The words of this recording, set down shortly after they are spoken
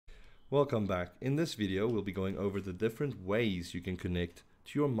Welcome back. In this video, we'll be going over the different ways you can connect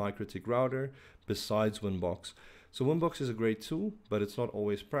to your MikroTik router besides Winbox. So Winbox is a great tool, but it's not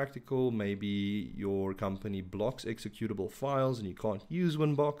always practical. Maybe your company blocks executable files and you can't use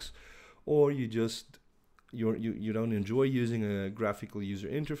Winbox, or you don't enjoy using a graphical user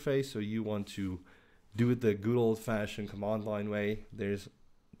interface, so you want to do it the good old-fashioned command line way. There's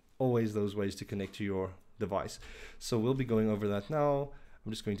always those ways to connect to your device. So we'll be going over that now.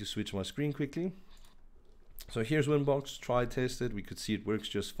 I'm just going to switch my screen quickly. So here's Winbox, try test it. We could see it works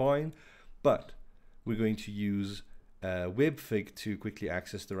just fine, but we're going to use Webfig to quickly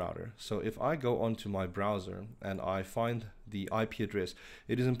access the router. So if I go onto my browser and I find the IP address,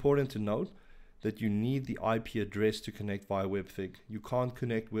 it is important to note that you need the IP address to connect via Webfig. You can't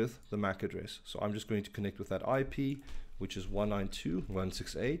connect with the MAC address. So I'm just going to connect with that IP, which is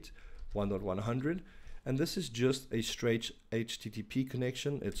 192.168.1.100. And this is just a straight HTTP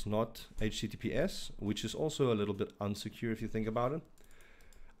connection. It's not HTTPS, which is also a little bit unsecure if you think about it.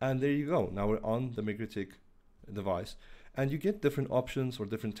 And there you go. Now we're on the MikroTik device. And you get different options or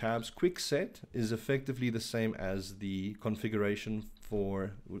different tabs. Quickset is effectively the same as the configuration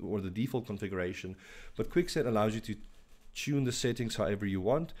or the default configuration. But Quickset allows you to tune the settings however you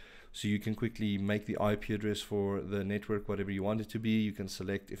want. So you can quickly make the IP address for the network whatever you want it to be. You can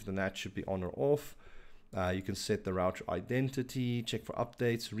select if the NAT should be on or off. You can set the router identity, check for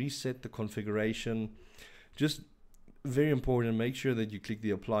updates, reset the configuration. Just very important, make sure that you click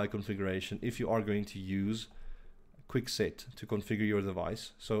the apply configuration if you are going to use Quickset to configure your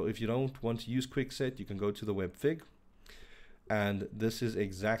device. So if you don't want to use Quickset, you can go to the Webfig. And this is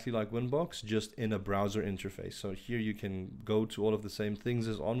exactly like Winbox, just in a browser interface. So here you can go to all of the same things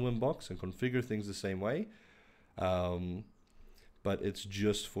as on Winbox and configure things the same way. But it's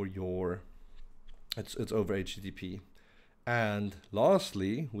just for your It's over HTTP. And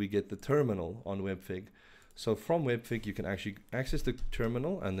lastly, we get the terminal on Webfig. So from Webfig, you can actually access the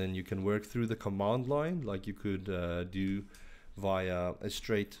terminal and then you can work through the command line like you could do via a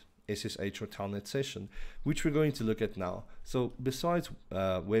straight SSH or Telnet session, which we're going to look at now. So besides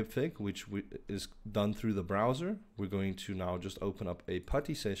Webfig, which is done through the browser, we're going to now just open up a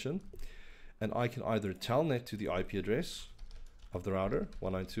Putty session, and I can either Telnet to the IP address of the router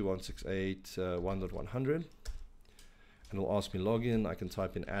 192.168.1.100, and it'll ask me login. I can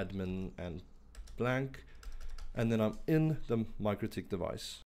type in admin and blank, and then I'm in the MikroTik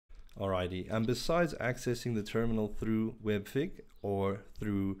device. Alrighty, and besides accessing the terminal through Webfig or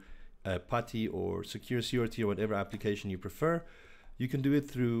through Putty or Secure CRT or whatever application you prefer, you can do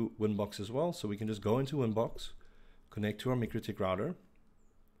it through Winbox as well. So we can just go into Winbox, connect to our MikroTik router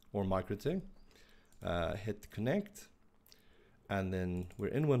or MikroTik, hit connect, and then we're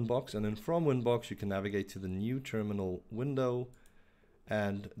in Winbox, and then from Winbox you can navigate to the new terminal window,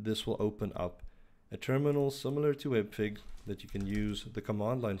 and this will open up a terminal similar to Webfig that you can use the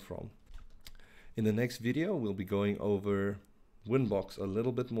command line from. In the next video, we'll be going over Winbox a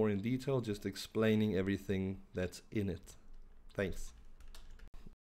little bit more in detail, just explaining everything that's in it. Thanks.